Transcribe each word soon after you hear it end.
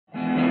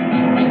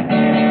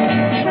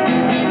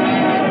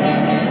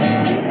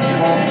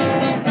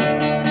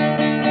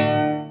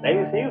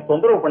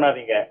தொந்தரவு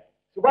பண்ணாதீங்க.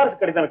 சிபாரிசு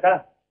கடிதம் இருக்கா?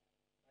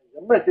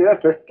 எம்எஸ்சி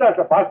ஃபர்ஸ்ட்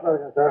கிளாஸ்ல பாஸ்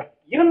பண்ணிருக்கேன் சார்.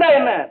 இருந்தா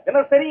என்ன,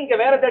 தினசரி இங்க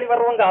வேலை தேடி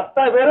வர்றவங்க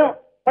அத்தனை பேரும்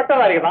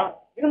பட்டதாரிகள் தான்.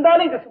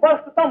 இருந்தாலும் இங்க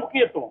சிபாரிசுக்கு தான்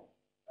முக்கியத்துவம்.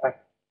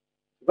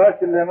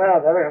 சிபாரிசு இல்லைன்னா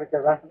வேலை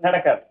கிடைக்காதா?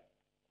 நடக்காது.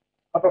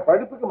 அப்ப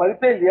படிப்புக்கு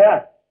மதிப்பே இல்லையா?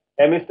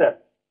 மிஸ்டர்,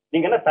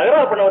 நீங்க என்ன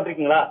தகராறு பண்ண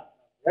வந்திருக்கீங்களா?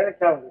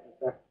 வேலைக்கா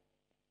வந்திருக்கேன் சார்.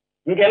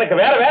 இங்க எனக்கு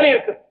வேற வேலை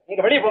இருக்கு,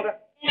 நீங்க வெளியே போங்க.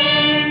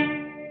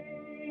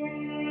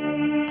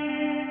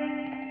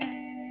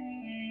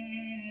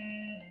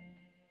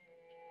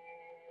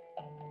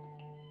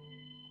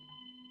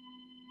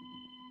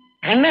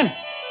 கண்ணன்,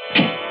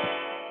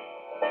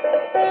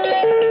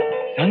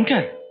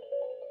 சங்கர்,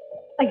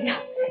 ஐயா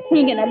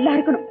நீங்க நல்லா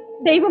இருக்கணும்.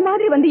 தெய்வம்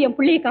மாதிரி வந்து என்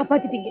பிள்ளையை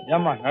காப்பாத்திட்டீங்க.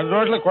 ஏமா நடு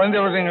ரோட்ல குழந்தை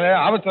விடுறீங்களே,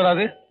 ஆபத்து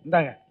வராது?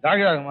 இந்தாங்க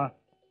ஜாகிரதாகுமா.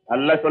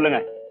 நல்லா சொல்லுங்க.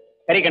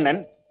 சரி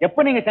கண்ணன்,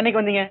 எப்ப நீங்க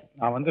சென்னைக்கு வந்தீங்க?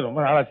 நான் வந்து ரொம்ப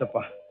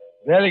நாளாச்சப்பா.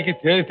 வேலைக்கு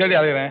தேடி தேடி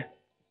அலைகிறேன்,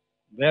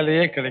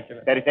 வேலையே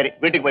கிடைக்கல. சரி சரி,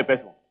 வீட்டுக்கு போய்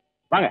பேசுவோம்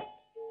வாங்க.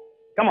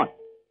 கமான்.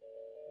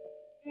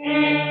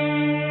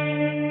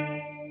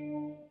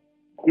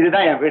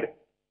 இதுதான் என் வீடு.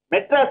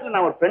 மெட்ராஸ்ல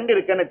நான் ஒரு ஃப்ரெண்ட்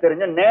இருக்கேன்னு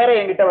தெரிஞ்ச நேரே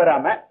என்கிட்ட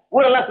வராம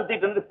ஊரெல்லாம்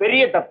சுத்திட்டு இருந்து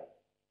பெரிய தப்பு.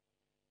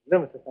 இல்ல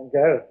மிஸ்டர்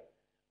சங்கர்,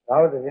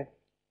 அதாவது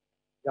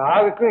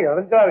யாருக்கும்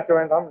இடைஞ்சலா இருக்க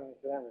வேண்டாம்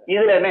நினைக்கிறேன்.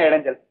 இதுல என்ன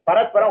இடைஞ்சல்?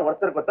 பரஸ்பரம்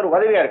ஒருத்தருக்கு ஒருத்தர்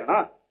உதவியா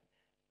இருக்கணும்.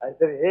 அது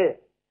சரி,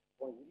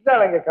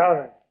 இல்ல இங்க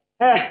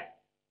காரணம்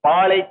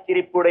பாலை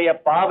சிரிப்புடைய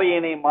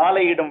பாவையினை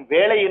மாலையிடும்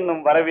வேலை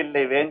இன்னும்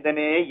வரவில்லை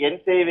வேந்தனே,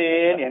 என்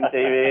செய்வேன் என்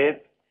செய்வேன்.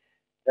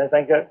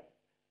 சங்கர்,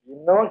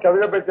 இன்னும்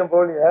கவிதை பட்சம்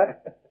போலியா?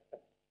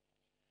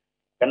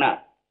 கண்ணா,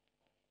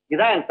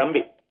 இதான் என்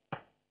தம்பி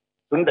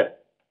சுந்தர்.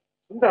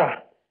 சுந்தரா,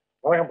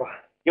 வணக்கம்பா.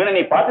 இவனை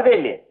நீ பார்த்ததே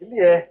இல்லையே?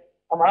 இல்லையே.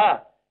 ஆமா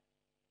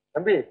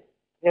தம்பி,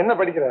 நீ என்ன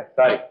படிக்கிற?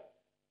 சாரி,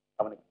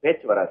 அவனுக்கு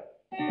பேச்சு வராது.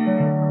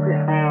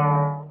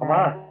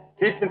 ஆமா,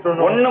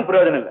 ஒன்னும்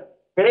பிரயோஜனம் இல்லை.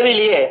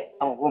 பிறவிலேயே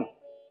அவன் பூமி.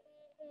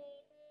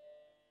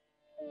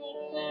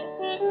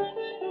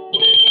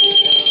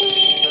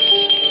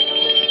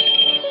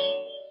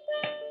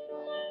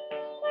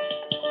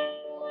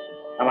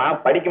 ஆமா,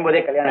 படிக்கும்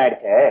போதே கல்யாணம்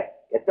ஆயிடுச்சு.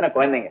 எத்தனை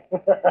குழந்தைங்க?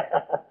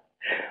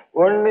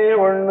 ஒண்ணு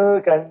ஒண்ணு,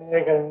 கண்ணு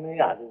கண்ணு,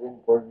 அதுவும்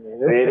பொண்ணு.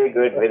 Very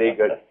good very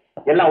good.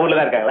 எல்லாம் ஊர்ல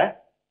தான் இருக்காங்களா?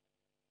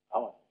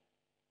 ஆமா.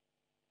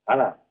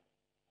 ஆனா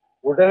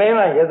உடனே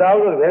நான்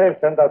ஏதாவது ஒரு வேலையை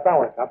சேர்ந்தா தான்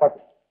அவனை காப்பாற்ற.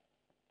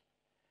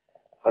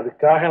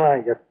 அதுக்காக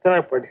நான் எத்தனை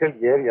படிகள்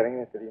ஏறி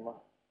இறங்கினேன் தெரியுமா?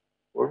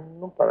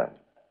 ஒன்னும் பலன்.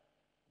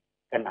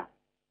 கண்ணா,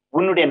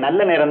 உன்னுடைய நல்ல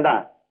நேரம்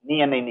தான் நீ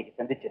என்னை இன்னைக்கு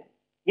சந்திச்சது.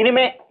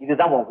 இனிமே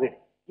இதுதான் உன் வீடு,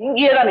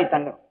 இங்கேயேதான் நீ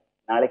தங்கணும்.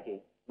 நாளைக்கு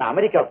நான்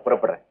அமெரிக்காவுக்கு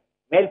புறப்படுறேன்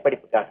மேல்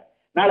படிப்புக்காக.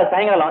 நாளை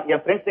சாயங்காலம்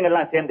என் ஃப்ரெண்ட்ஸுங்க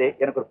எல்லாம் சேர்ந்து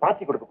எனக்கு ஒரு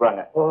பார்ட்டி கொடுக்க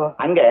போறாங்க.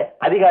 அங்க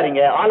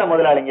அதிகாரிங்க, ஆள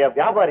முதலாளிங்க,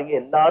 வியாபாரிங்க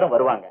எல்லாரும்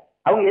வருவாங்க.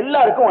 அவங்க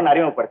எல்லாருக்கும் உன்னை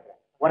அறிமுகப்படுத்துறேன்.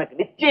 உனக்கு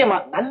நிச்சயமா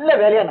நல்ல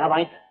வேலையா நான்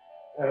வாங்கிட்டேன்.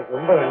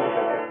 ரொம்ப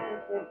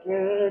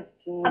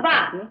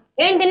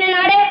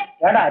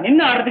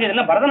நின்னு ஆடுறதுக்கு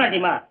இதெல்லாம்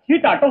பரதநாட்டியமா?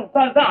 சீட்டாட்டம்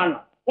உட்கார்ந்து தான்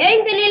ஆடணும்.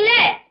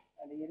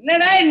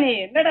 என்னடா நீ,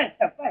 என்னடா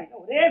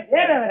ஒரே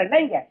வேற வேற இல்ல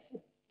இங்க.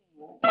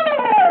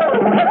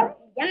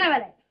 என்ன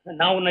வேலை?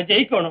 நான் உன்னை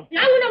ஜெயிக்கணும்.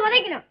 நான் உன்னை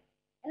உதைக்கணும்.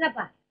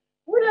 என்னப்பா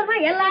ஊர்ல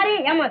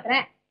எல்லாரையும்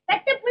ஏமாத்துறேன்.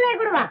 பெத்த பிள்ளை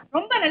கொடுவா.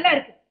 ரொம்ப நல்லா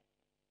இருக்கு.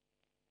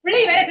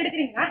 பிள்ளை வேற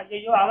கெடுக்குறீங்களா?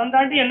 ஐயோ, அவன்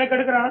தாண்டி என்ன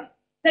கெடுக்கிறான்.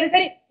 சரி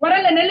சரி,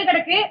 உரல்ல நெல்லு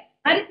கிடக்கு,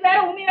 அரிசி வேற,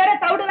 உமி வேற,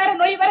 தவிடு வேற,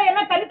 நோய் வேற,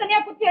 எல்லாம் தனித்தனியா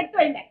குத்தி எடுத்து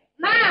வைங்க.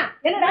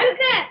 என்னடா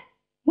இருக்கு?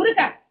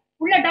 முருக்கா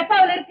உள்ள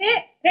டப்பாவில் இருக்கு,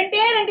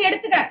 ரெண்டே ரெண்டு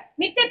எடுத்துக்க.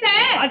 மிச்சத்தை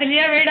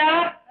அதுலயே வேடா.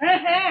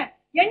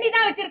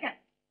 எண்ணிதான் வச்சிருக்கேன்.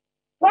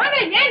 போங்க,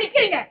 ஏன்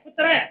நிக்கிறீங்க?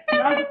 குத்துறேன்,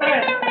 நான்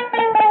குத்துறேன்.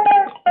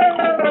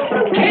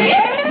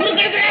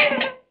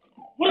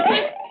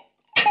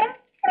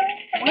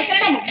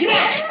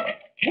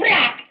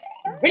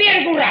 வெளியே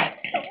இருக்கு. விடுறா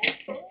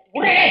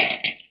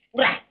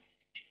விடுறா.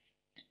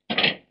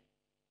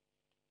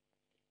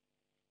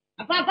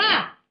 அப்பாப்பா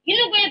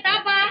இன்னும் கொஞ்சம்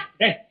தாப்பா.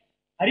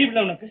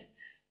 அறிவுல உனக்கு?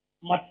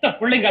 மத்த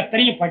பிள்ளைங்க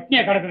அத்தனையும்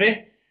பட்னியா கிடக்குது,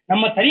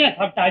 நம்ம தனியா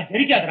சாப்பிட்டா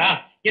ஜெரிக்காதரா.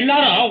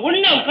 எல்லாரும்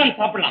ஒண்ணா உட்கார்ந்து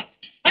சாப்பிடலாம்.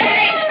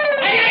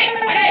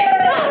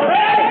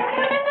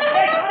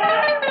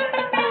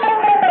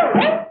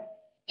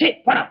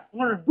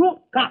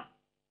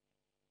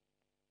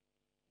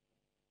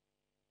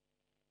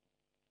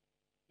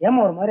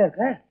 ஏமா ஒரு மாதிரியா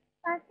இருக்க?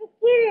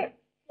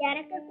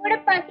 எனக்கு கூட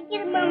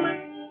பசிக்குது மாமா.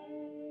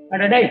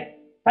 அடடே,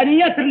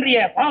 தனியா தின்றிய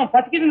பாவம்,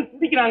 பசிக்குதுன்னு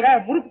குடிக்கிறாங்க.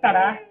 முறுக்கு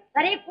தாடா.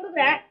 நிறைய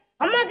குடுக்குறேன்.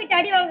 அம்மா கிட்ட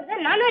அடி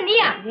வாங்குறது நானும்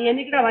நீயா? நீ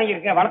என்னைக்கிட்ட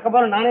வாங்கியிருக்க? வழக்க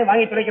போல நானே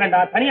வாங்கி துடைக்கிறேன்டா.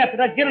 தனியா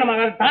தின்னா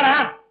ஜீரணமாக தாடா.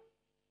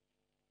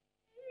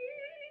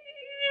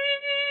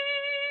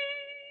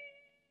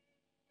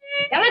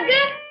 எனக்கு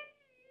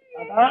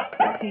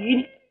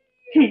சீனி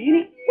சீனி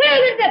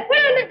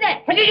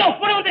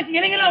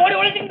இறங்கலாம். ஓடி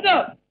ஒழிச்சுக்கிட்டோ.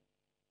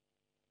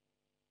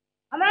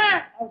 அம்மா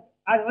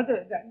அது வந்து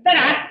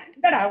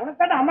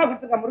உனக்கு அம்மா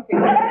கொடுத்துருக்க முறுக்கு.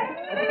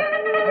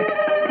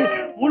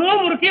 முழு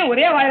முறுக்கையும்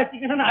ஒரே வாயில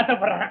வச்சுக்கணும்னு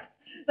ஆசைப்படுறேன்.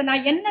 இப்ப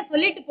நான் என்ன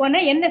சொல்லிட்டு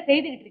போனேன், என்ன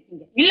செய்துகிட்டு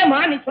இருக்கீங்க? இல்லம்மா,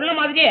 நீ சொன்ன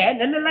மாதிரியே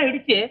நெல்லெல்லாம்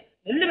இடிச்சு,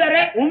 நெல்லு வேற,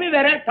 உமி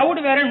வேற,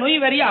 தவிடு வேற, நொய்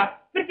வேறையா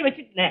பிரிச்சு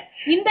வச்சுட்டேன்.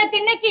 இந்த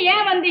திண்ணைக்கு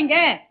ஏன் வந்தீங்க?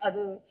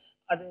 அது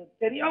அது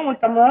தெரியாம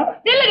விட்டோமா?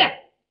 சொல்லுங்க.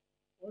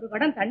 ஒரு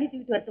கடம் தண்ணி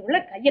தூக்கிட்டு வரதுக்குள்ள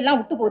கையெல்லாம்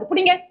விட்டு போகுது.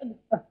 பிடிங்க.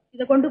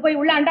 இத கொண்டு போய்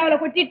உள்ள அண்டாவில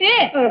கொட்டிட்டு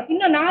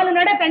இன்னும் 4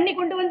 நட தண்ணி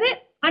கொண்டு வந்து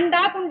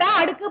அண்டா குண்டா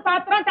அடுக்கு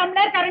பாத்திரம்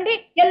டம்ளர் கரண்டி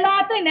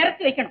எல்லாத்தையும்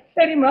நிரப்பி வைக்கணும்.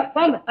 சரிம்மா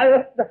போங்க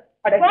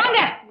போங்க.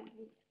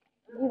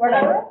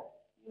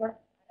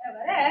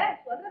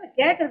 சொல்றது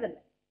கேட்கறது இல்ல.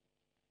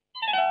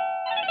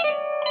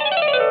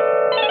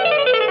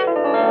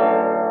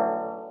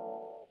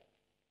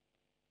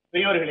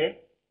 பெரியோர்களே,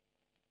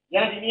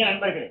 எனது இனிய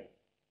நண்பர்களே,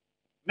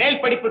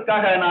 மேல்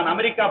படிப்புக்காக நான்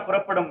அமெரிக்கா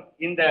புறப்படும்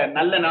இந்த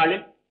நல்ல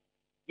நாளில்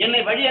என்னை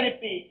வழி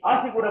அனுப்பி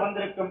ஆசி கூட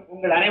வந்திருக்கும்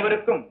உங்கள்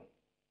அனைவருக்கும்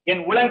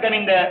என்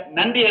உளங்கனிந்த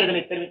நன்றி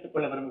அறிதலை தெரிவித்துக்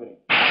கொள்ள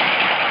விரும்புகிறேன்.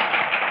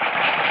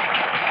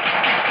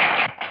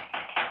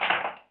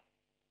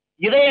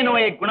 இதய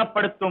நோயை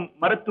குணப்படுத்தும்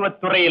மருத்துவத்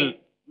துறையில்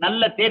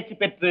நல்ல தேர்ச்சி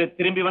பெற்று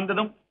திரும்பி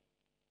வந்ததும்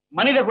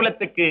மனித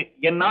குலத்துக்கு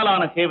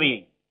என்னாலான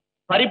சேவையை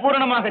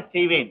பரிபூர்ணமாக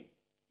செய்வேன்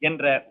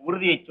என்ற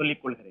உறுதியை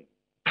சொல்லிக் கொள்கிறேன்.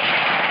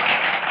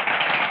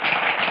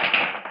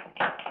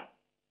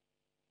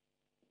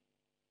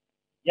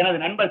 எனது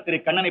நண்பர் திரு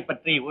கண்ணனை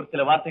பற்றி ஒரு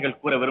சில வார்த்தைகள்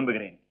கூற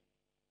விரும்புகிறேன்.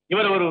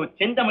 இவர் ஒரு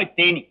செந்தமிழ்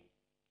தேனி,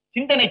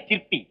 சிந்தனை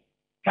சிற்பி,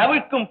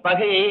 கவிழ்க்கும்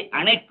பகையை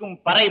அணைக்கும்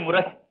பறை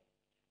முரசு,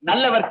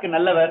 நல்லவர்க்கு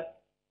நல்லவர்,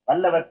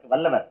 வல்லவர்க்கு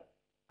வல்லவர்,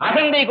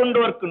 அகந்தை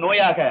கொண்டோருக்கு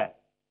நோயாக,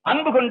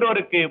 அன்பு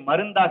கொண்டோருக்கு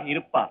மருந்தாக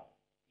இருப்பார்.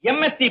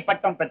 MSc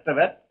பட்டம்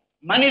பெற்றவர்,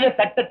 மனித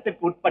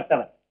சட்டத்துக்கு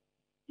உட்பட்டவர்.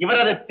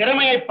 இவரது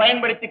திறமையை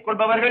பயன்படுத்திக்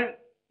கொள்பவர்கள்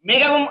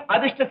மிகவும்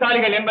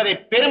அதிர்ஷ்டசாலிகள் என்பதை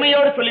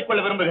பெருமையோடு சொல்லிக்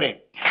கொள்ள விரும்புகிறேன்.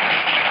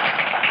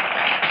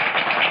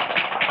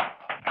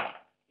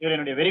 இவர்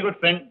என்னுடைய very good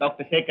friend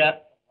doctor Sekar.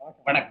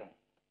 வணக்கம்.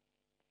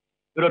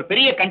 இவர் ஒரு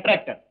பெரிய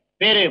கண்ட்ராக்டர்,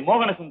 பேரு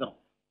மோகன சுந்தரம்.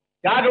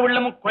 தியாக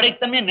உள்ளமும்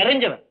கொடைத்தன்மையும்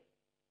நிறைஞ்சவர்.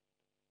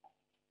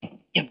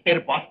 என்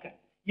பேரு பாஸ்கர்.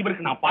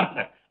 இவருக்கு நான்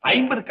பார்ட்னர்.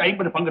 50க்கு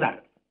 50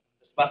 பங்குதாரர்.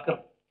 பாஸ்கர்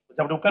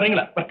அப்படி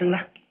உட்காரீங்களா?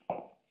 பட்டுங்களா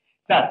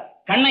சார்?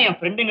 கண்ணை என்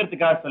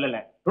ஃப்ரெண்டுங்கிறதுக்காக சொல்லல,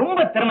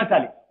 ரொம்ப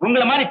திறமைசாலி.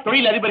 உங்களை மாதிரி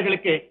தொழில்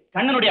அதிபர்களுக்கு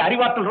கண்ணனுடைய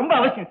அறிவாற்றல் ரொம்ப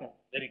அவசியம் sir.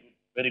 Very good,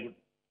 very good.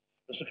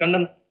 Mister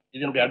Kannan,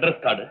 இது என்னுடைய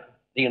அட்ரஸ் கார்டு.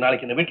 நீங்க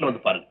நாளைக்கு இந்த வீட்டுல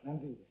வந்து பாருங்க.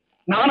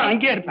 நானும்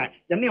அங்கேயே இருப்பேன்,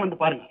 என்னையும் வந்து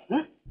பாருங்க.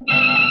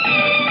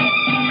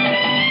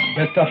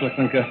 Best of luck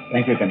Shankar.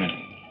 Thank you Kannan.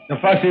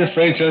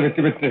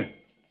 வெற்றி பெற்று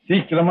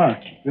சீக்கிரமா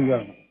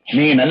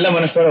நீங்க நல்ல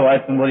மனசோட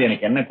வாழ்த்தும் போது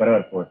எனக்கு என்ன குறைவா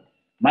போகுது.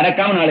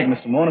 மறக்காம நாளைக்கு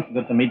மிஸ்டர் மோகன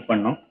சுந்தரத்தை மீட்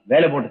பண்ணோம்,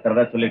 வேலை போட்டு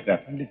தரதா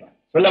சொல்லிருக்காரு. கண்டிப்பா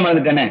சொல்ல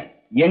மறந்துட்டானே,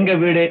 எங்க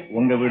வீடு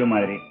உங்க வீடு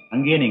மாதிரி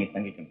அங்கேயே நீங்க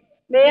தங்கிக்கணும்.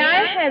 May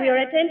I have your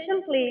attention,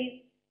 please?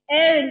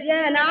 Air India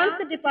announced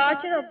the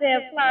departure of their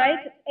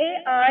flight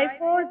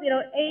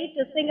AI408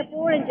 to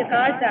Singapore and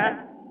Jakarta.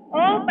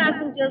 All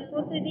passengers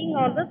proceeding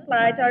on this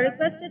flight are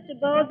requested to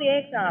board the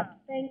aircraft.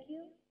 Thank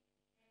you.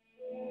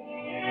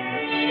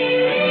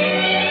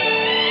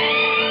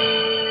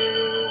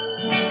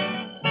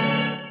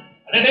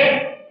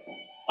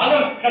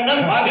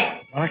 Kannan வாங்க.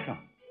 வணக்கம்.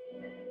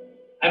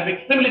 I'm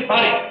extremely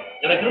sorry.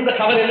 எனக்கு இருந்த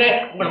கவலையிலே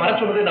உங்களை வர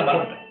சொல்றதை நான்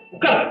மறந்துட்டேன்.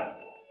 உட்காருங்க.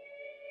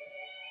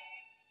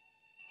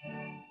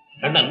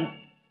 கண்ணன்,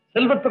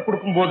 செல்வத்தை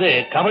கொடுக்கும் போதே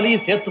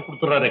கவலையும் சேர்த்து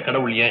கொடுத்துறாரு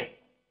கடவுள். ஏன்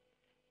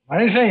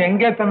மனுஷன்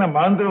எங்கே தன்னை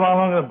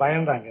மறந்துடுவாங்க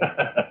பயந்தாங்க.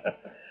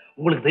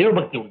 உங்களுக்கு தெய்வ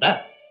பக்தி உண்டா?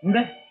 இந்த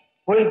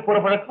கோயிலுக்கு போற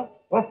பழக்கம்?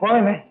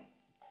 போவேனே.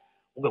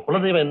 உங்க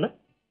குலதெய்வம் என்ன?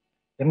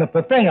 என்ன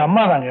பெத்த எங்க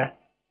அம்மா தாங்க.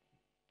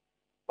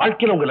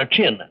 வாழ்க்கையில உங்க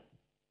லட்சியம் என்ன?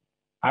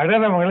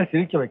 அழறவங்களை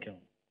சிரிக்க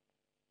வைக்கணும்,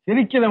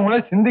 சிரிக்கிறவங்களை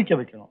சிந்திக்க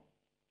வைக்கணும்.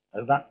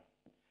 அதுதான்.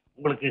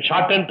 உங்களுக்கு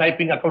ஷார்ட் அண்ட்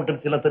டைப்பிங்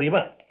அக்கௌண்டன்சி எல்லாம்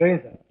தெரியுமா?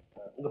 தெரியும் சார்.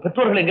 உங்க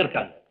பெற்றோர்கள் எங்க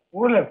இருக்காங்க?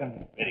 ஊர்ல இருக்காங்க.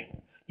 Very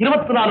good.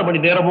 24 மணி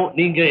நேரமும்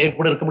நீங்க என்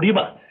கூட இருக்க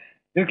முடியுமா?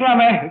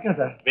 இருக்கலாமே. இருக்கேன்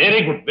sir. Very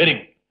good, very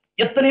good.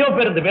 எத்தனையோ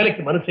பேர் இந்த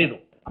வேலைக்கு மனு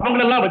செய்தும்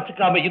அவங்களெல்லாம்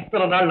வச்சுக்காம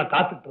இத்தனை நாள் நான்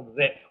காத்துட்டு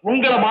இருந்தது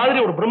உங்களை மாதிரி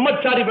ஒரு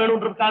பிரம்மச்சாரி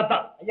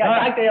வேணும்ன்றதுக்காகத்தான்.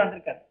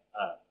 வந்திருக்காரு.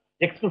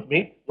 எக்ஸ்கியூஸ்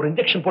மீ, ஒரு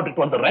இன்ஜெக்ஷன்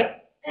போட்டுட்டு வந்துடுறேன்.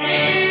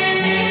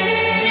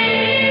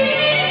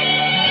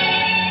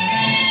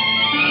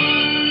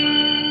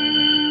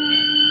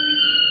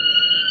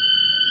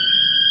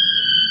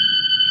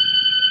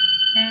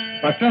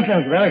 பட்டணத்துல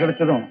எனக்கு வேலை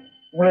கிடைச்சதும்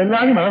உங்களை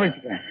எல்லாரையும் வர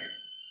வச்சுக்கிறேன்.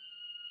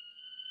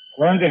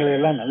 குழந்தைகளை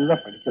எல்லாம் நல்லா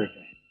படிக்க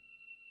வைக்கிறேன்.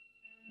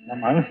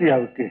 நம்ம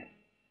அனுசூயாவுக்கு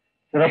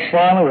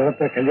சிறப்பான ஒரு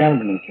இடத்தை கல்யாணம்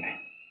பண்ணி வைக்கிறேன்.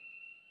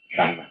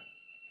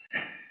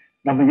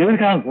 நம்ம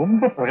எதிர்காலம்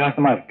ரொம்ப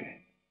பிரகாசமா இருக்கு.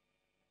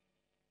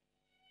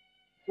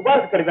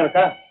 சுபாஷ் கிடைக்கணும்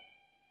சார்.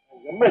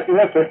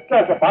 எம்எஸ்சில ஃபர்ஸ்ட்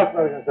கிளாஸ்ல பாஸ்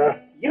பண்ணிருக்கேன் சார்.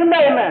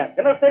 இருந்தா என்ன,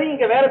 என்ன சரி,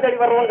 இங்க வேலை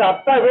தேடி வர்றவங்க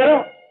அத்தா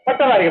பேரும்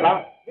பட்டதாரிகள்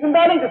தான்.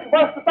 இருந்தாலும் இங்க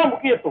சுபாஷுக்கு தான்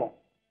முக்கியத்துவம்.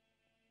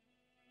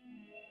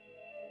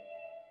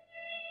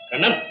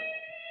 கண்ணன்,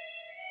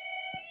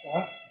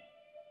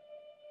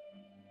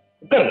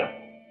 உட்காருங்க.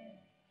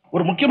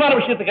 ஒரு முக்கியமான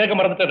விஷயத்தை கேட்க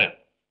மறந்துட்டேன்.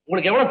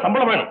 உங்களுக்கு எவ்வளவு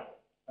சம்பளம் வேணும்?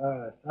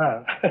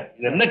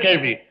 இது என்ன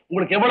கேள்வி?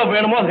 உங்களுக்கு எவ்வளவு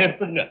வேணுமோ அதை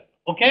எடுத்துங்க.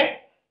 Okay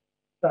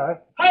sir.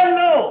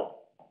 ஹலோ,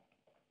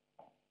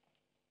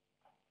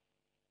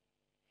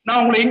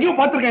 நான் உங்களை எங்கேயும்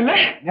பார்த்திருக்கேன்ல?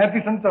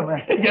 நேற்று செஞ்சோமே.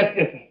 எஸ்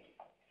எஸ்,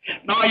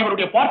 நான்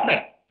இவருடைய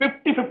பார்ட்னர்.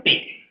 50-50.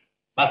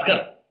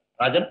 பாஸ்கர்,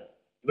 ராஜன்,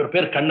 இவர்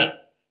பேர் கண்ணன்.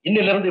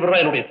 இன்னில இருந்து இவர்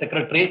தான் என்னுடைய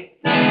செக்ரட்டரி.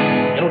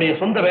 என்னுடைய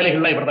சொந்த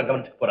வேலைகள்லாம் இவர் தான்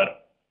கவனிச்சுக்க போறாரு.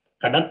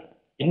 கண்ணன்,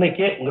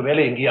 இன்னைக்கே உங்க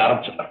வேலையை எங்கேயே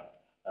ஆரம்பிச்சிடலாம்.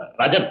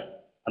 ராஜன்,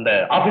 அந்த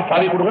ஆபீஸ்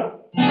சாவி கொடுங்க.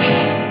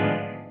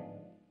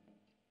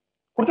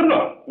 கொடுத்துருங்க,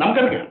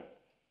 நமக்கு இருக்கு.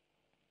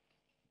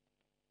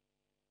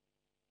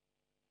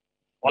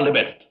 All the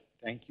best.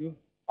 Thank you.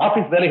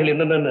 Office வேலைகள்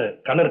என்னென்னு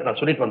கண்ணனுக்கு நான்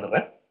சொல்லிட்டு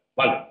வந்துடுறேன்.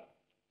 வாங்க.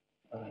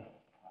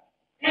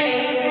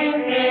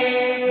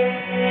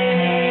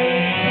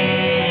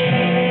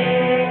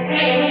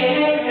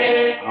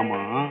 ஆமா,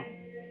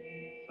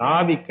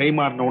 சாவி கை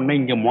மாறின உடனே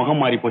இங்க முகம்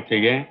மாறி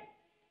போச்சே.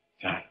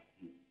 சார்,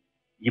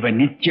 இவன்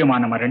நிச்சயமா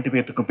நம்ம 2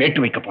 பேத்துக்கும்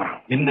வேட்டு வைக்க போறான்.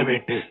 எந்த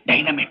வேட்டு?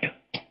 டைனமைட்.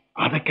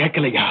 அத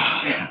கேட்கலையா?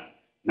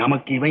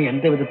 நமக்கு இவன்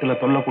எந்த விதத்துல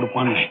தொல்லை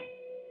கொடுப்பான்னு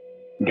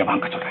இங்க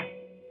வாங்க சொல்றேன்.